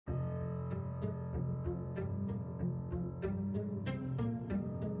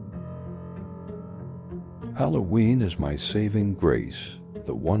Halloween is my saving grace,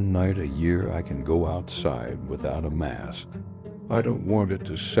 the one night a year I can go outside without a mask. I don't want it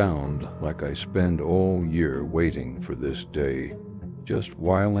to sound like I spend all year waiting for this day, just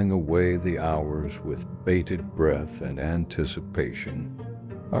whiling away the hours with bated breath and anticipation.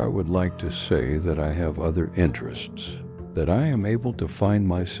 I would like to say that I have other interests, that I am able to find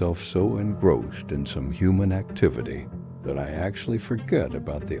myself so engrossed in some human activity that I actually forget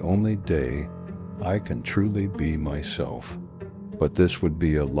about the only day I can truly be myself. But this would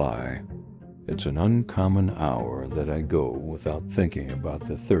be a lie. It's an uncommon hour that I go without thinking about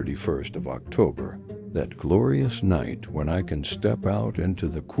the 31st of October, that glorious night when I can step out into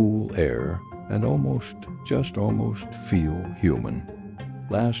the cool air and just almost feel human.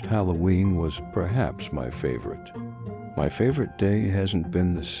 Last Halloween was perhaps my favorite. My favorite day hasn't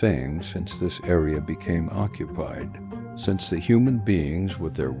been the same since this area became occupied, since the human beings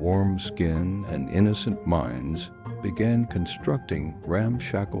with their warm skin and innocent minds began constructing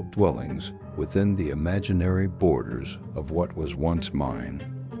ramshackle dwellings within the imaginary borders of what was once mine.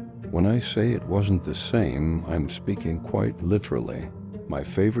 When I say it wasn't the same, I'm speaking quite literally. My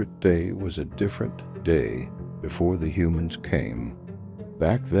favorite day was a different day before the humans came.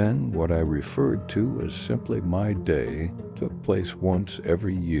 Back then, what I referred to as simply my day took place once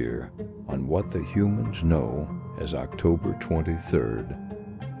every year on what the humans know as October 23rd.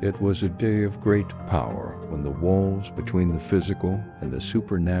 It was a day of great power when the walls between the physical and the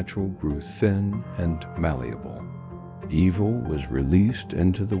supernatural grew thin and malleable. Evil was released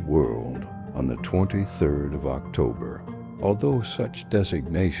into the world on the 23rd of October, although such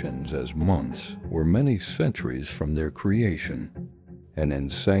designations as months were many centuries from their creation. An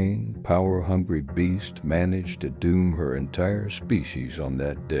insane, power-hungry beast managed to doom her entire species on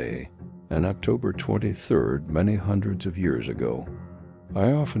that day, on October 23rd, many hundreds of years ago.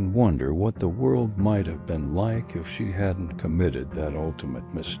 I often wonder what the world might have been like if she hadn't committed that ultimate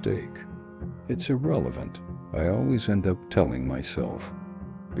mistake. It's irrelevant, I always end up telling myself,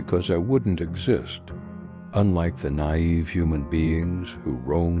 because I wouldn't exist. Unlike the naive human beings who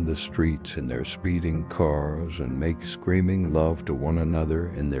roam the streets in their speeding cars and make screaming love to one another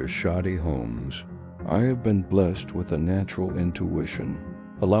in their shoddy homes, I have been blessed with a natural intuition,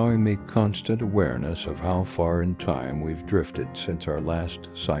 allowing me constant awareness of how far in time we've drifted since our last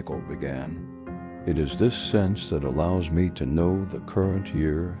cycle began. It is this sense that allows me to know the current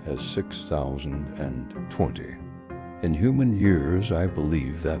year as 6020. In human years, I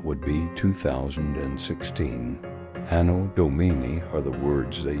believe that would be 2016. Anno Domini are the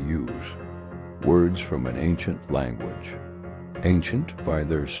words they use, words from an ancient language. Ancient by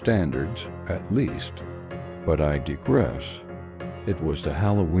their standards, at least. But I digress. It was the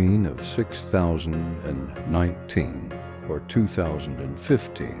Halloween of 6019, or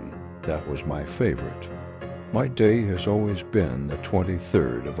 2015, that was my favorite. My day has always been the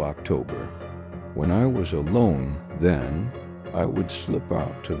 23rd of October. When I was alone then, I would slip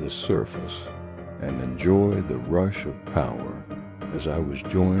out to the surface and enjoy the rush of power as I was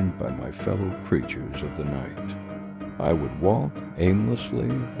joined by my fellow creatures of the night. I would walk aimlessly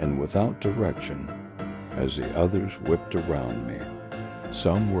and without direction as the others whipped around me.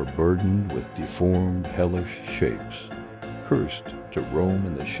 Some were burdened with deformed, hellish shapes, cursed to roam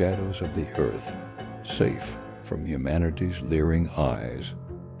in the shadows of the earth, safe from humanity's leering eyes.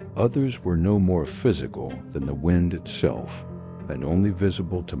 Others were no more physical than the wind itself, and only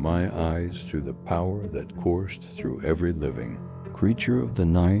visible to my eyes through the power that coursed through every living creature of the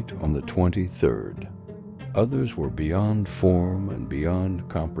night on the 23rd. Others were beyond form and beyond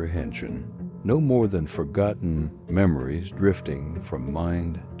comprehension, no more than forgotten memories drifting from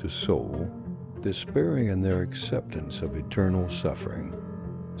mind to soul, despairing in their acceptance of eternal suffering.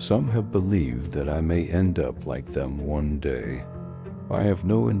 Some have believed that I may end up like them one day. I have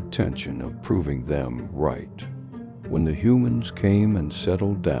no intention of proving them right. When the humans came and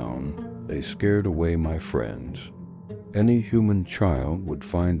settled down, they scared away my friends. Any human child would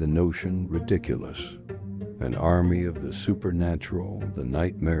find the notion ridiculous. An army of the supernatural, the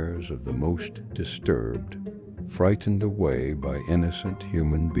nightmares of the most disturbed, frightened away by innocent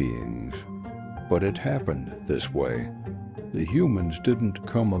human beings. But it happened this way. The humans didn't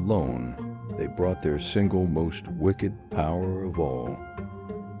come alone. They brought their single most wicked power of all,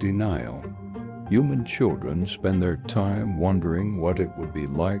 denial. Human children spend their time wondering what it would be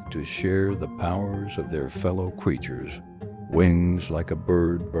like to share the powers of their fellow creatures. Wings like a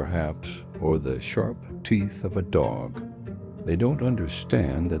bird, perhaps, or the sharp teeth of a dog. They don't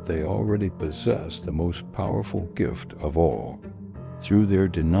understand that they already possess the most powerful gift of all. Through their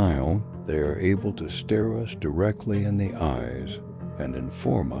denial, they are able to stare us directly in the eyes and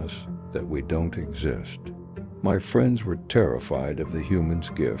inform us that we don't exist. My friends were terrified of the human's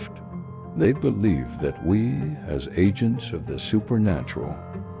gift. They believed that we, as agents of the supernatural,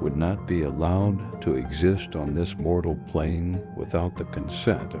 would not be allowed to exist on this mortal plane without the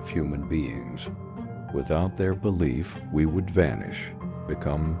consent of human beings. Without their belief, we would vanish,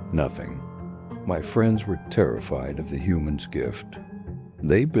 become nothing. My friends were terrified of the human's gift.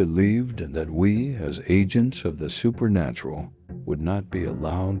 They believed that we, as agents of the supernatural, would not be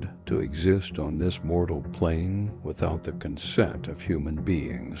allowed to exist on this mortal plane without the consent of human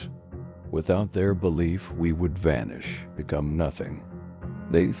beings. Without their belief, we would vanish, become nothing.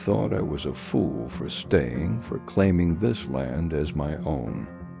 They thought I was a fool for staying, for claiming this land as my own.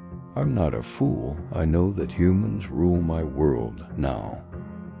 I'm not a fool. I know that humans rule my world now.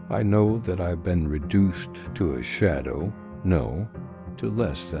 I know that I've been reduced to a shadow, no, to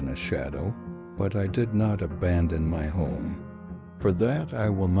less than a shadow, but I did not abandon my home. For that I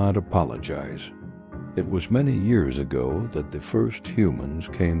will not apologize. It was many years ago that the first humans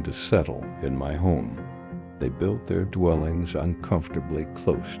came to settle in my home. They built their dwellings uncomfortably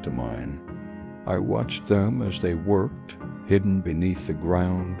close to mine. I watched them as they worked, hidden beneath the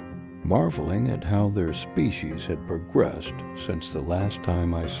ground, marveling at how their species had progressed since the last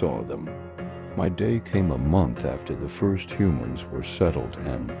time I saw them. My day came a month after the first humans were settled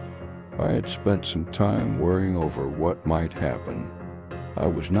in. I had spent some time worrying over what might happen. I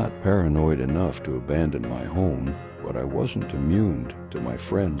was not paranoid enough to abandon my home, but I wasn't immune to my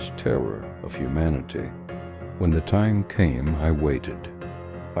friends' terror of humanity. When the time came, I waited.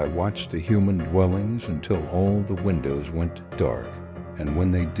 I watched the human dwellings until all the windows went dark, and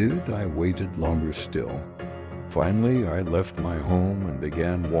when they did, I waited longer still. Finally, I left my home and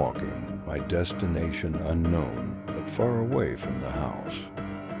began walking, my destination unknown, but far away from the house.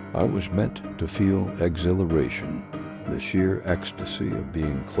 I was meant to feel exhilaration, the sheer ecstasy of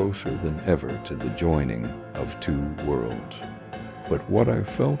being closer than ever to the joining of two worlds. But what I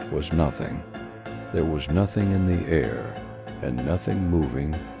felt was nothing. There was nothing in the air, and nothing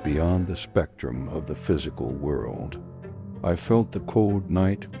moving beyond the spectrum of the physical world. I felt the cold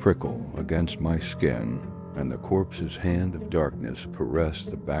night prickle against my skin, and the corpse's hand of darkness caress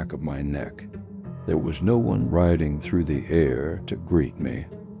the back of my neck. There was no one riding through the air to greet me,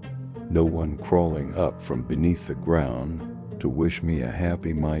 no one crawling up from beneath the ground to wish me a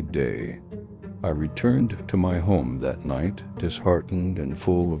happy my day. I returned to my home that night, disheartened and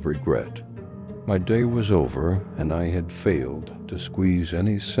full of regret. My day was over, and I had failed to squeeze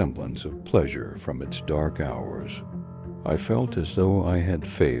any semblance of pleasure from its dark hours. I felt as though I had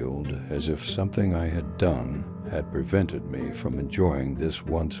failed, as if something I had done had prevented me from enjoying this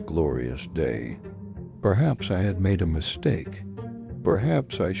once glorious day. Perhaps I had made a mistake.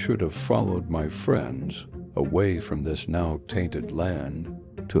 Perhaps I should have followed my friends away from this now tainted land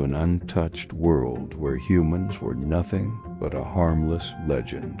to an untouched world where humans were nothing but a harmless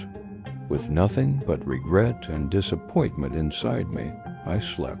legend. With nothing but regret and disappointment inside me, I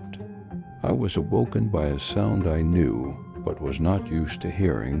slept. I was awoken by a sound I knew but was not used to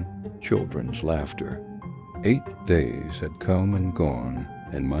hearing, children's laughter. 8 days had come and gone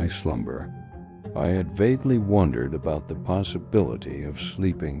in my slumber. I had vaguely wondered about the possibility of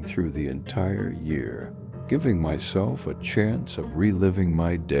sleeping through the entire year, giving myself a chance of reliving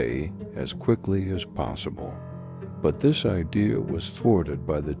my day as quickly as possible. But this idea was thwarted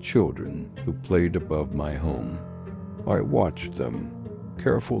by the children who played above my home. I watched them,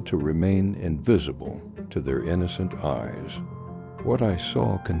 careful to remain invisible to their innocent eyes. What I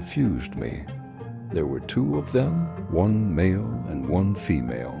saw confused me. There were 2 of them, one male and one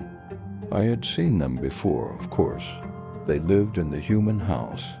female. I had seen them before, of course. They lived in the human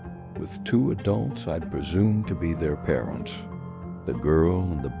house, with 2 adults I'd presumed to be their parents. The girl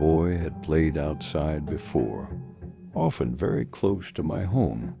and the boy had played outside before, often very close to my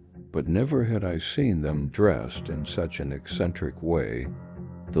home, but never had I seen them dressed in such an eccentric way.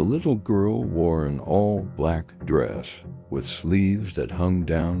 The little girl wore an all-black dress, with sleeves that hung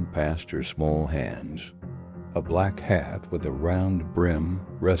down past her small hands. A black hat with a round brim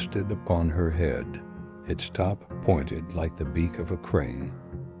rested upon her head, its top pointed like the beak of a crane.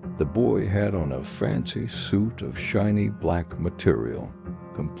 The boy had on a fancy suit of shiny black material,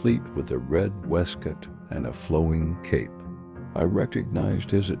 complete with a red waistcoat and a flowing cape. I recognized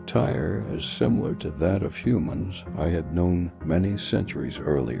his attire as similar to that of humans I had known many centuries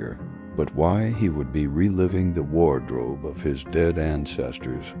earlier, but why he would be reliving the wardrobe of his dead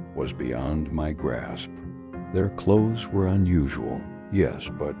ancestors was beyond my grasp. Their clothes were unusual, yes,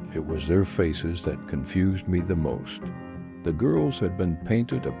 but it was their faces that confused me the most. The girls had been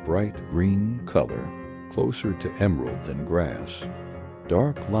painted a bright green color, closer to emerald than grass.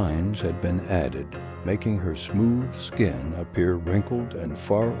 Dark lines had been added, making her smooth skin appear wrinkled and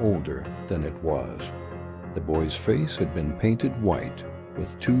far older than it was. The boy's face had been painted white,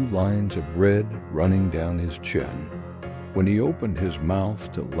 with 2 lines of red running down his chin. When he opened his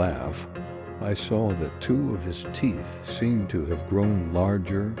mouth to laugh, I saw that 2 of his teeth seemed to have grown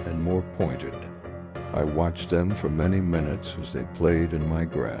larger and more pointed. I watched them for many minutes as they played in my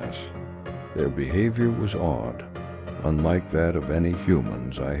grass. Their behavior was odd, unlike that of any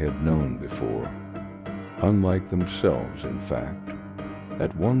humans I had known before. Unlike themselves, in fact.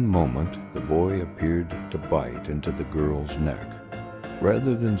 At one moment, the boy appeared to bite into the girl's neck.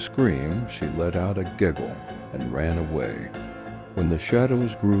 Rather than scream, she let out a giggle and ran away. When the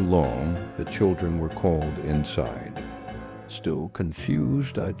shadows grew long, the children were called inside. Still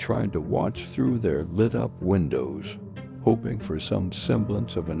confused, I tried to watch through their lit-up windows, hoping for some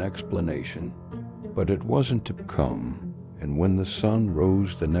semblance of an explanation. But it wasn't to come, and when the sun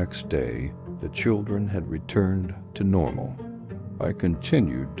rose the next day, the children had returned to normal. I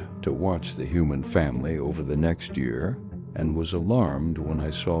continued to watch the human family over the next year, and was alarmed when I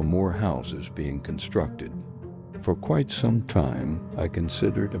saw more houses being constructed. For quite some time, I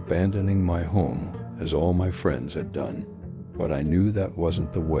considered abandoning my home, as all my friends had done, but I knew that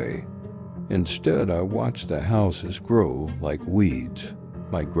wasn't the way. Instead, I watched the houses grow like weeds,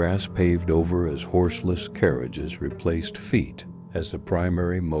 my grass paved over as horseless carriages replaced feet as the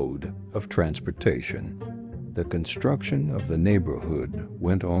primary mode of transportation. The construction of the neighborhood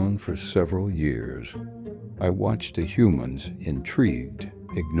went on for several years. I watched the humans, intrigued,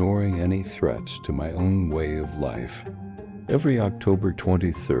 ignoring any threats to my own way of life. Every October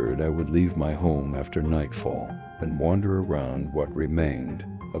 23rd, I would leave my home after nightfall and wander around what remained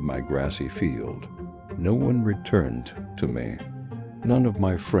of my grassy field. No one returned to me. None of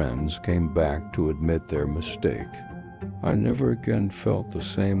my friends came back to admit their mistake. I never again felt the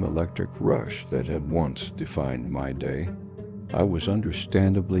same electric rush that had once defined my day. I was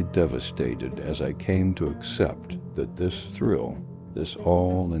understandably devastated as I came to accept that this thrill, this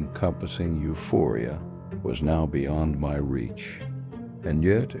all-encompassing euphoria, was now beyond my reach. And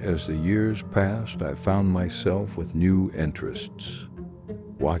yet, as the years passed, I found myself with new interests.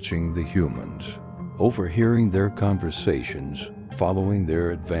 Watching the humans, overhearing their conversations, following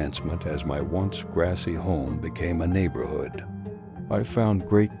their advancement as my once grassy home became a neighborhood. I found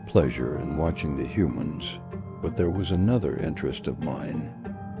great pleasure in watching the humans, but there was another interest of mine,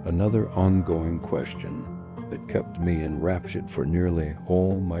 another ongoing question that kept me enraptured for nearly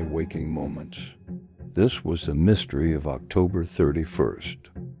all my waking moments. This was the mystery of October 31st.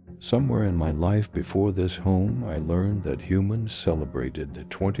 Somewhere in my life before this home, I learned that humans celebrated the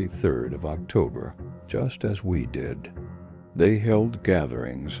 23rd of October, just as we did. They held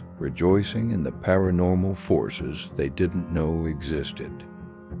gatherings, rejoicing in the paranormal forces they didn't know existed.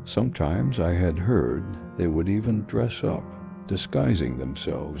 Sometimes I had heard they would even dress up, disguising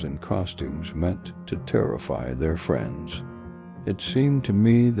themselves in costumes meant to terrify their friends. It seemed to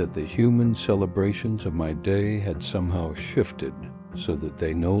me that the human celebrations of my day had somehow shifted so that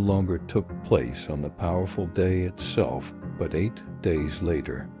they no longer took place on the powerful day itself, but 8 days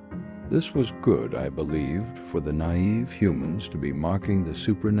later. This was good, I believed, for the naive humans to be mocking the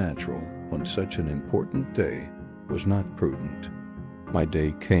supernatural on such an important day was not prudent. My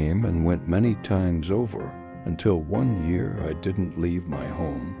day came and went many times over, until one year I didn't leave my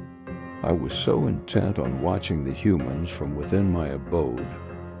home. I was so intent on watching the humans from within my abode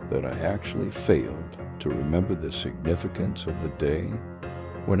that I actually failed to remember the significance of the day.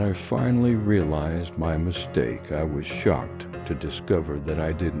 When I finally realized my mistake, I was shocked to discover that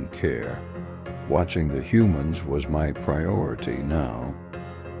I didn't care. Watching the humans was my priority now.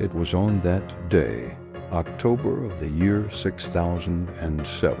 It was on that day, October of the year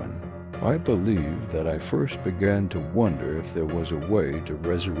 6007, I believe that I first began to wonder if there was a way to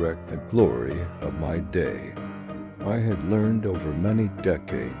resurrect the glory of my day. I had learned over many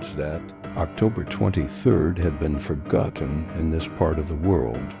decades that October 23rd had been forgotten in this part of the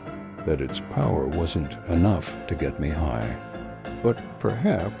world, that its power wasn't enough to get me high. But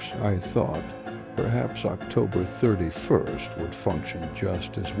perhaps, I thought, perhaps October 31st would function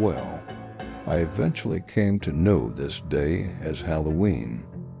just as well. I eventually came to know this day as Halloween.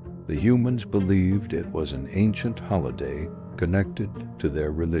 The humans believed it was an ancient holiday connected to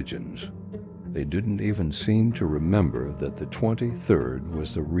their religions. They didn't even seem to remember that the 23rd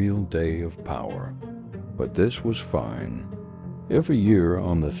was the real day of power. But this was fine. Every year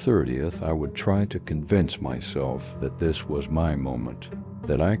on the 30th, I would try to convince myself that this was my moment,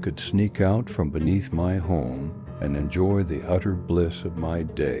 that I could sneak out from beneath my home and enjoy the utter bliss of my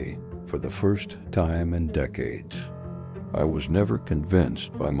day for the first time in decades. I was never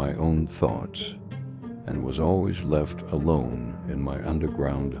convinced by my own thoughts and was always left alone in my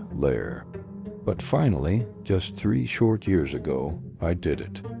underground lair. But finally, just 3 short years ago, I did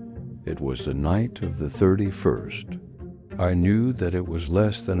it. It was the night of the 31st. I knew that it was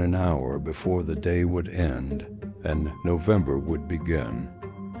less than an hour before the day would end and November would begin.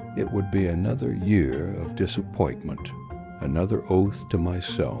 It would be another year of disappointment, another oath to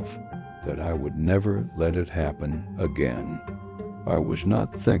myself that I would never let it happen again. I was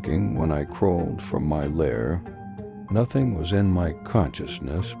not thinking when I crawled from my lair. Nothing was in my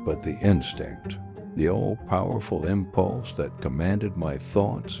consciousness but the instinct, the all-powerful impulse that commanded my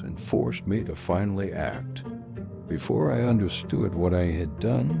thoughts and forced me to finally act. Before I understood what I had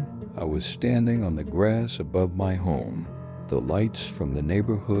done, I was standing on the grass above my home, the lights from the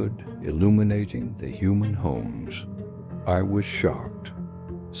neighborhood illuminating the human homes. I was shocked.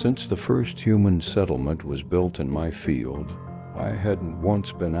 Since the first human settlement was built in my field, I hadn't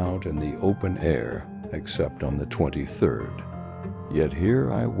once been out in the open air except on the 23rd. Yet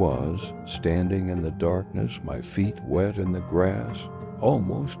here I was, standing in the darkness, my feet wet in the grass,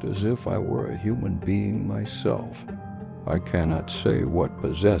 almost as if I were a human being myself. I cannot say what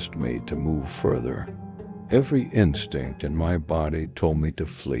possessed me to move further. Every instinct in my body told me to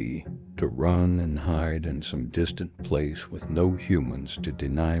flee, to run and hide in some distant place with no humans to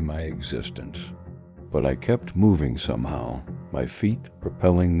deny my existence. But I kept moving somehow, my feet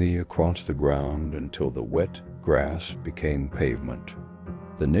propelling me across the ground until the wet grass became pavement.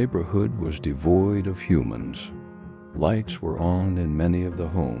 The neighborhood was devoid of humans. Lights were on in many of the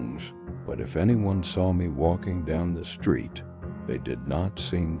homes, but if anyone saw me walking down the street, they did not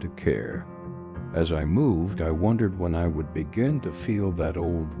seem to care. As I moved, I wondered when I would begin to feel that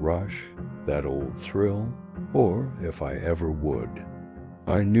old rush, that old thrill, or if I ever would.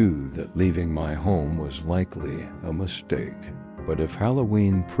 I knew that leaving my home was likely a mistake, but if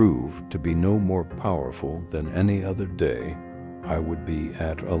Halloween proved to be no more powerful than any other day, I would be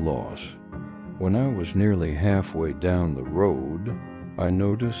at a loss. When I was nearly halfway down the road, I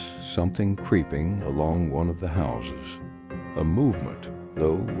noticed something creeping along one of the houses. A movement,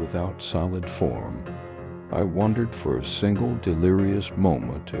 though without solid form. I wondered for a single delirious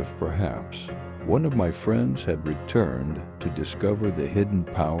moment if perhaps one of my friends had returned to discover the hidden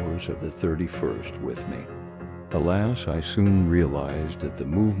powers of the 31st with me. Alas, I soon realized that the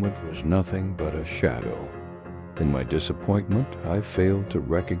movement was nothing but a shadow. In my disappointment, I failed to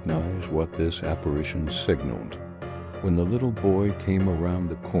recognize what this apparition signaled. When the little boy came around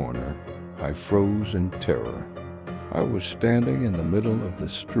the corner, I froze in terror. I was standing in the middle of the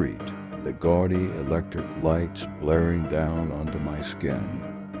street, the gaudy electric lights blaring down onto my skin.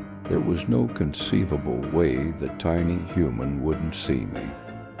 There was no conceivable way the tiny human wouldn't see me.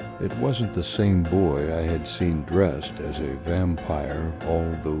 It wasn't the same boy I had seen dressed as a vampire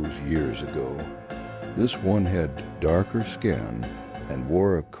all those years ago. This one had darker skin and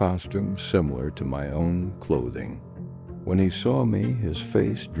wore a costume similar to my own clothing. When he saw me, his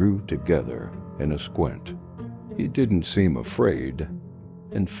face drew together in a squint. He didn't seem afraid.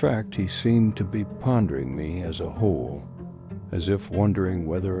 In fact, he seemed to be pondering me as a whole, as if wondering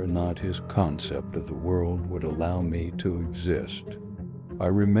whether or not his concept of the world would allow me to exist. I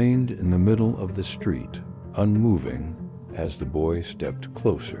remained in the middle of the street, unmoving, as the boy stepped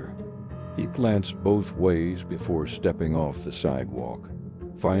closer. He glanced both ways before stepping off the sidewalk,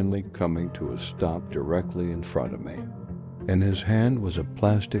 finally coming to a stop directly in front of me. In his hand was a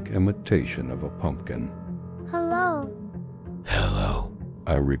plastic imitation of a pumpkin. Hello. Hello.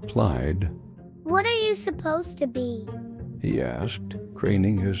 I replied. What are you supposed to be? He asked,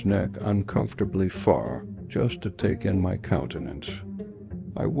 craning his neck uncomfortably far just to take in my countenance.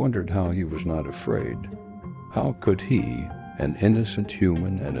 I wondered how he was not afraid. How could he, an innocent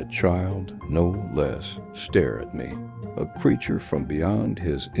human and a child no less, stare at me, a creature from beyond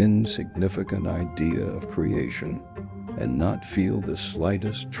his insignificant idea of creation, and not feel the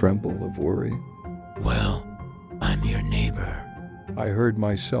slightest tremble of worry? Well, I'm your neighbor. I heard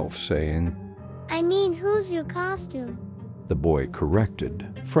myself saying. I mean, who's your costume? The boy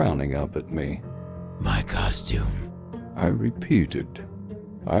corrected, frowning up at me. My costume. I repeated.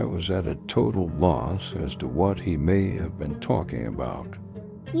 I was at a total loss as to what he may have been talking about.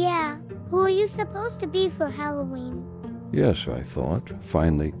 Yeah, who are you supposed to be for Halloween? Yes, I thought,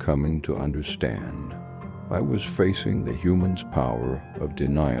 finally coming to understand. I was facing the human's power of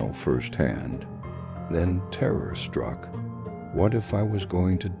denial firsthand. Then terror struck. What if I was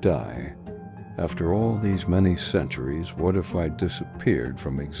going to die? After all these many centuries, what if I disappeared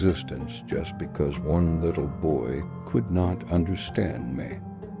from existence just because one little boy could not understand me?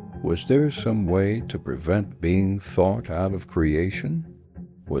 Was there some way to prevent being thought out of creation?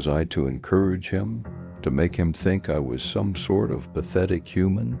 Was I to encourage him, to make him think I was some sort of pathetic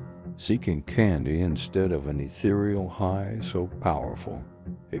human, seeking candy instead of an ethereal high so powerful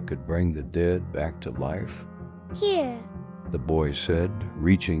it could bring the dead back to life? Here. The boy said,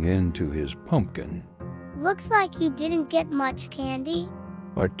 reaching into his pumpkin. Looks like you didn't get much candy.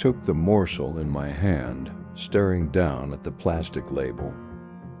 I took the morsel in my hand, staring down at the plastic label.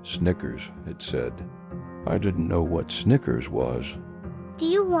 Snickers, it said. I didn't know what Snickers was. Do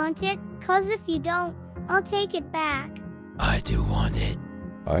you want it? 'Cause if you don't, I'll take it back. I do want it.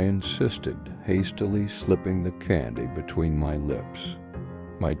 I insisted, hastily slipping the candy between my lips.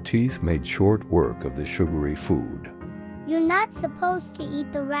 My teeth made short work of the sugary food. You're not supposed to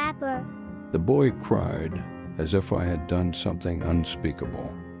eat the wrapper. The boy cried, as if I had done something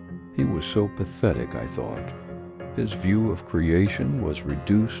unspeakable. He was so pathetic, I thought. His view of creation was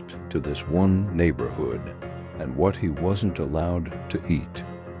reduced to this one neighborhood and what he wasn't allowed to eat.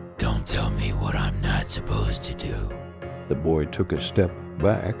 Don't tell me what I'm not supposed to do. The boy took a step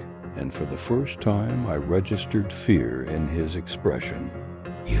back, and for the first time I registered fear in his expression.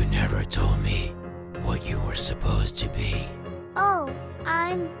 You never told me what you were supposed to be. Oh,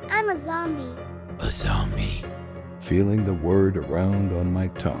 I'm a zombie. A zombie. Feeling the word around on my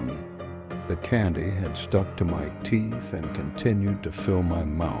tongue, the candy had stuck to my teeth and continued to fill my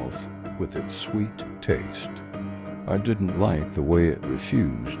mouth with its sweet taste. I didn't like the way it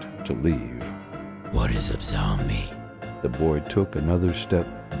refused to leave. What is a zombie? The boy took another step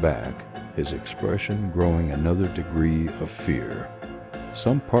back, his expression growing another degree of fear.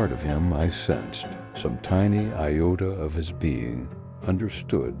 Some part of him I sensed, some tiny iota of his being,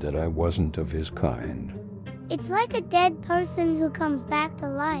 understood that I wasn't of his kind. It's like a dead person who comes back to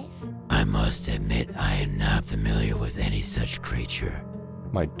life. I must admit I am not familiar with any such creature.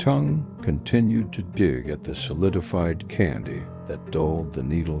 My tongue continued to dig at the solidified candy that dulled the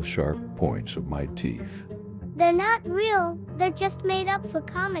needle-sharp points of my teeth. They're not real. They're just made up for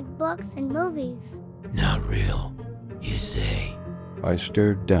comic books and movies. Not real, you say? I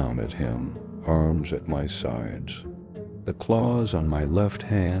stared down at him, arms at my sides. The claws on my left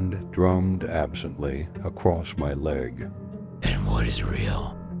hand drummed absently across my leg. And what is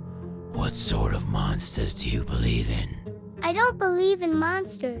real? What sort of monsters do you believe in? I don't believe in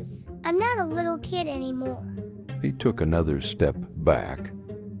monsters. I'm not a little kid anymore. He took another step back.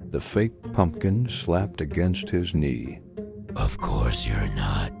 The fake pumpkin slapped against his knee. Of course you're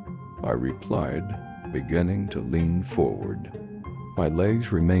not. I replied, beginning to lean forward. My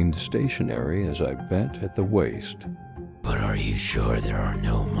legs remained stationary as I bent at the waist. But are you sure there are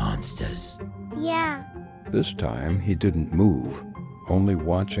no monsters? Yeah. This time he didn't move, only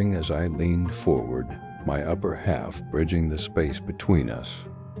watching as I leaned forward, my upper half bridging the space between us.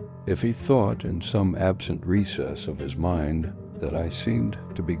 If he thought in some absent recess of his mind that I seemed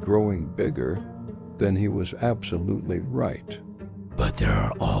to be growing bigger, then he was absolutely right. But there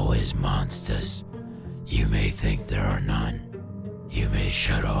are always monsters. You may think there are none. You may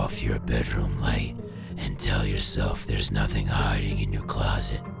shut off your bedroom light and tell yourself there's nothing hiding in your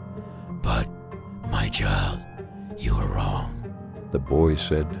closet. But, my child, you are wrong. The boy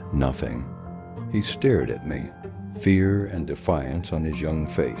said nothing. He stared at me, fear and defiance on his young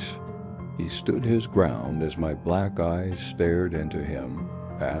face. He stood his ground as my black eyes stared into him,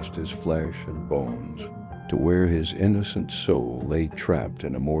 past his flesh and bones, to where his innocent soul lay trapped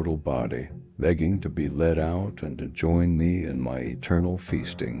in a mortal body, begging to be let out and to join me in my eternal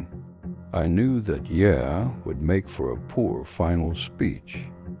feasting. I knew that yeah would make for a poor final speech,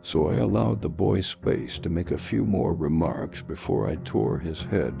 so I allowed the boy space to make a few more remarks before I tore his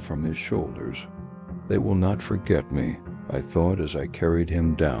head from his shoulders. They will not forget me, I thought as I carried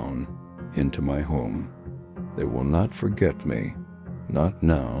him down into my home. They will not forget me, not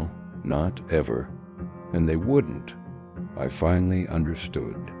now, not ever. And they wouldn't. I finally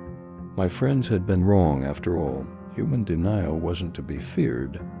understood. My friends had been wrong after all. Human denial wasn't to be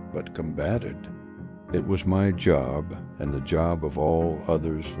feared, but combated. It was my job, and the job of all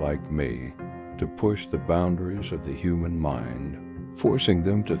others like me, to push the boundaries of the human mind, forcing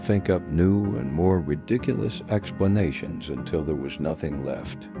them to think up new and more ridiculous explanations until there was nothing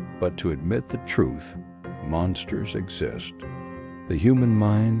left, but to admit the truth: monsters exist. The human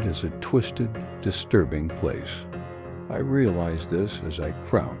mind is a twisted, disturbing place. I realized this as I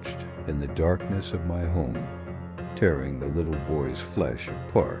crouched in the darkness of my home, tearing the little boy's flesh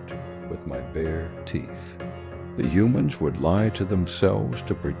apart with my bare teeth. The humans would lie to themselves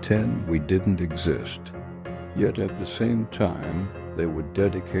to pretend we didn't exist. Yet at the same time, they would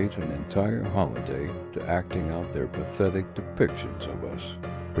dedicate an entire holiday to acting out their pathetic depictions of us.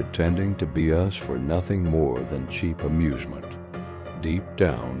 pretending to be us for nothing more than cheap amusement. Deep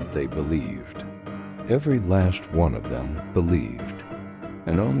down, they believed. Every last one of them believed.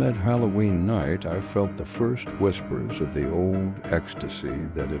 And on that Halloween night, I felt the first whispers of the old ecstasy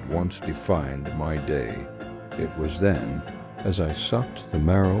that had once defined my day. It was then, as I sucked the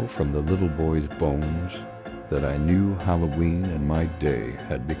marrow from the little boy's bones, that I knew Halloween and my day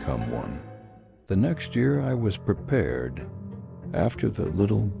had become one. The next year I was prepared. After the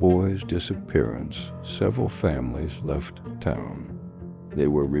little boy's disappearance, several families left town. They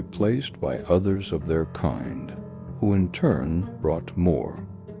were replaced by others of their kind, who in turn brought more.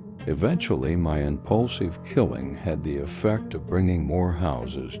 Eventually, my impulsive killing had the effect of bringing more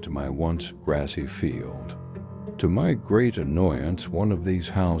houses to my once grassy field. To my great annoyance, one of these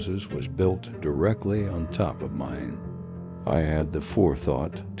houses was built directly on top of mine. I had the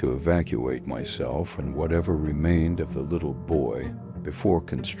forethought to evacuate myself and whatever remained of the little boy before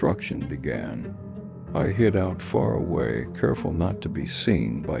construction began. I hid out far away, careful not to be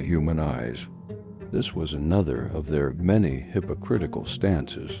seen by human eyes. This was another of their many hypocritical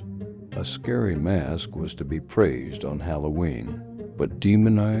stances. A scary mask was to be praised on Halloween, but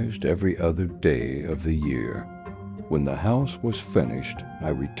demonized every other day of the year. When the house was finished, I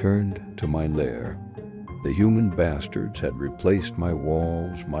returned to my lair. The human bastards had replaced my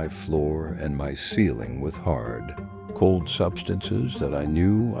walls, my floor, and my ceiling with hard, cold substances that I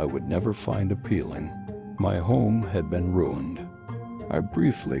knew I would never find appealing. My home had been ruined. I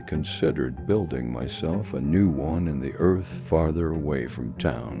briefly considered building myself a new one in the earth farther away from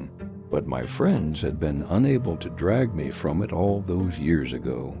town, but my friends had been unable to drag me from it all those years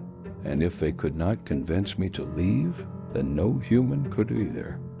ago, and if they could not convince me to leave, then no human could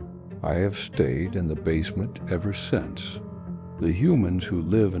either. I have stayed in the basement ever since. The humans who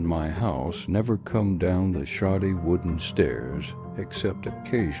live in my house never come down the shoddy wooden stairs, except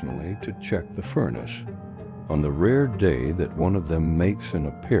occasionally to check the furnace. On the rare day that one of them makes an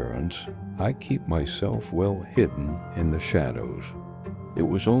appearance, I keep myself well hidden in the shadows. It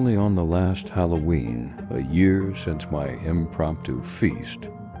was only on the last Halloween, a year since my impromptu feast,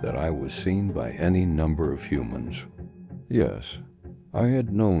 that I was seen by any number of humans. Yes, I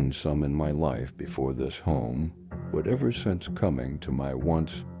had known some in my life before this home, but ever since coming to my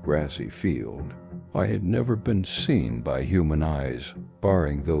once grassy field, I had never been seen by human eyes,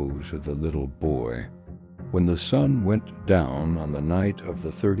 barring those of the little boy. When the sun went down on the night of the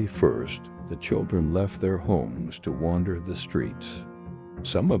 31st, the children left their homes to wander the streets.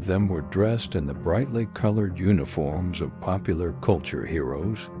 Some of them were dressed in the brightly colored uniforms of popular culture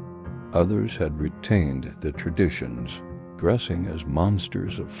heroes. Others had retained the traditions, dressing as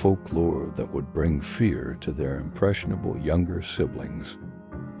monsters of folklore that would bring fear to their impressionable younger siblings.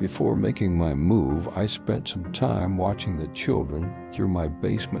 Before making my move, I spent some time watching the children through my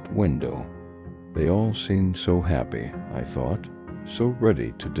basement window. They all seemed so happy, I thought, so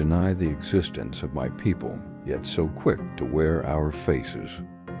ready to deny the existence of my people, yet so quick to wear our faces.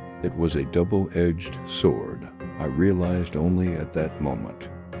 It was a double-edged sword, I realized only at that moment.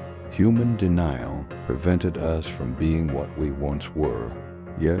 Human denial prevented us from being what we once were,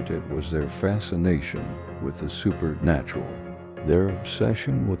 yet it was their fascination with the supernatural, their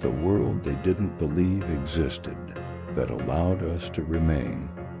obsession with a world they didn't believe existed, that allowed us to remain.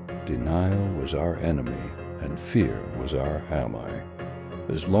 Denial was our enemy, and fear was our ally.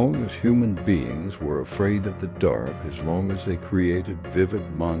 As long as human beings were afraid of the dark, as long as they created vivid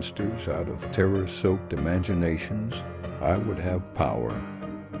monsters out of terror-soaked imaginations, I would have power.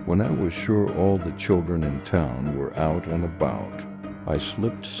 When I was sure all the children in town were out and about, I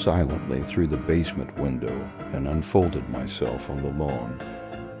slipped silently through the basement window and unfolded myself on the lawn.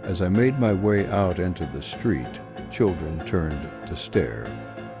 As I made my way out into the street, children turned to stare.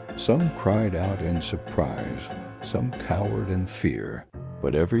 Some cried out in surprise, some cowered in fear,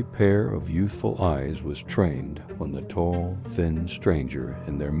 but every pair of youthful eyes was trained on the tall, thin stranger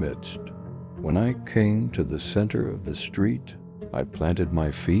in their midst. When I came to the center of the street, I planted my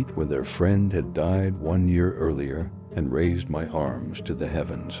feet where their friend had died 1 year earlier and raised my arms to the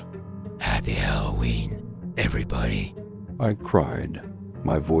heavens. Happy Halloween, everybody. I cried.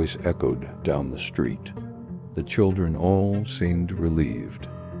 My voice echoed down the street. The children all seemed relieved,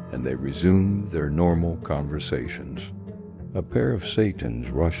 and they resumed their normal conversations. A pair of Satans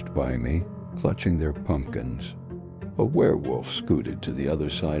rushed by me, clutching their pumpkins. A werewolf scooted to the other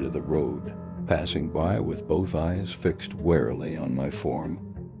side of the road, passing by with both eyes fixed warily on my form.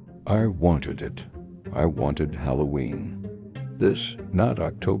 I wanted it. I wanted Halloween. This, not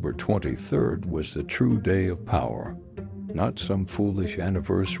October 23rd, was the true day of power, not some foolish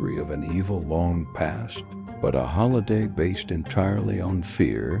anniversary of an evil long past, but a holiday based entirely on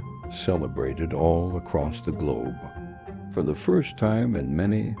fear, celebrated all across the globe. For the first time in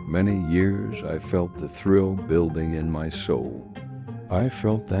many, many years, I felt the thrill building in my soul. I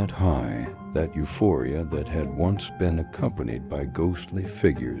felt that high, that euphoria that had once been accompanied by ghostly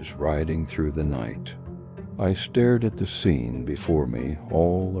figures riding through the night. I stared at the scene before me,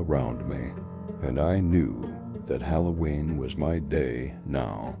 all around me, and I knew that Halloween was my day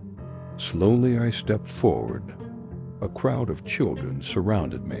now. Slowly I stepped forward. A crowd of children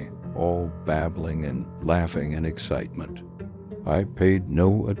surrounded me, all babbling and laughing in excitement. I paid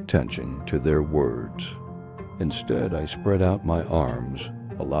no attention to their words. Instead, I spread out my arms,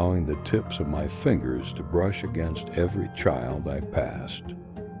 allowing the tips of my fingers to brush against every child I passed.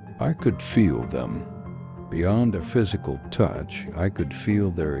 I could feel them. Beyond a physical touch, I could feel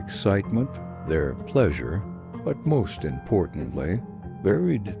their excitement, their pleasure, but most importantly,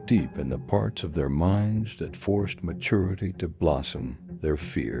 buried deep in the parts of their minds that forced maturity to blossom, their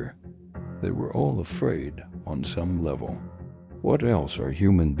fear. They were all afraid on some level. What else are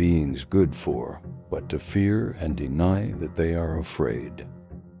human beings good for but to fear and deny that they are afraid?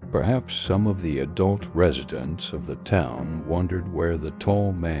 Perhaps some of the adult residents of the town wondered where the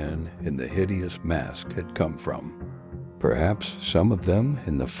tall man in the hideous mask had come from. Perhaps some of them,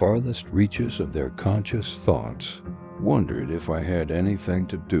 in the farthest reaches of their conscious thoughts, wondered if I had anything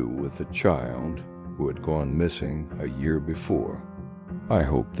to do with the child who had gone missing a year before. I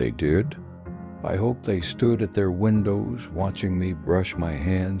hope they did. I hope they stood at their windows watching me brush my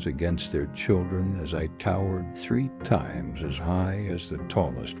hands against their children as I towered 3 times as high as the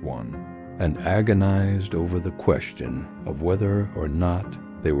tallest one, and agonized over the question of whether or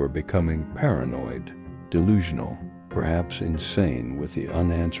not they were becoming paranoid, delusional, perhaps insane with the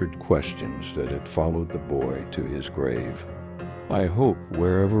unanswered questions that had followed the boy to his grave. I hope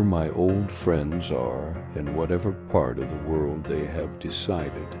wherever my old friends are, in whatever part of the world they have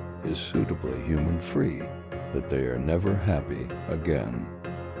decided is suitably human-free, that they are never happy again.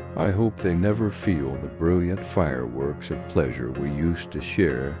 I hope they never feel the brilliant fireworks of pleasure we used to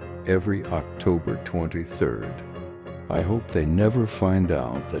share every October 23rd. I hope they never find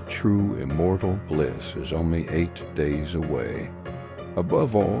out that true immortal bliss is only 8 days away.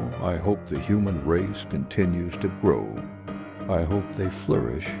 Above all, I hope the human race continues to grow. I hope they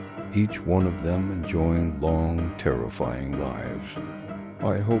flourish, each one of them enjoying long, terrifying lives.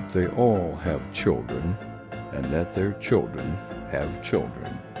 I hope they all have children, and that their children have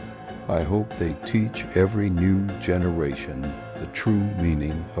children. I hope they teach every new generation the true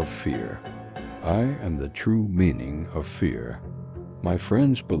meaning of fear. I am the true meaning of fear. My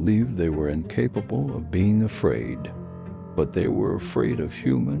friends believed they were incapable of being afraid, but they were afraid of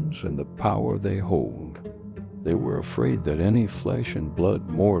humans and the power they hold. They were afraid that any flesh and blood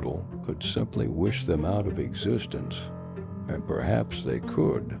mortal could simply wish them out of existence. And perhaps they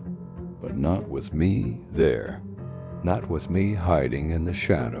could, but not with me there. Not with me hiding in the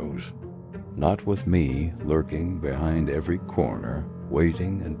shadows. Not with me lurking behind every corner,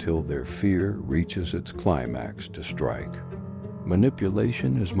 waiting until their fear reaches its climax to strike.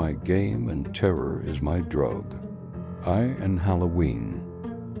 Manipulation is my game and terror is my drug. I and Halloween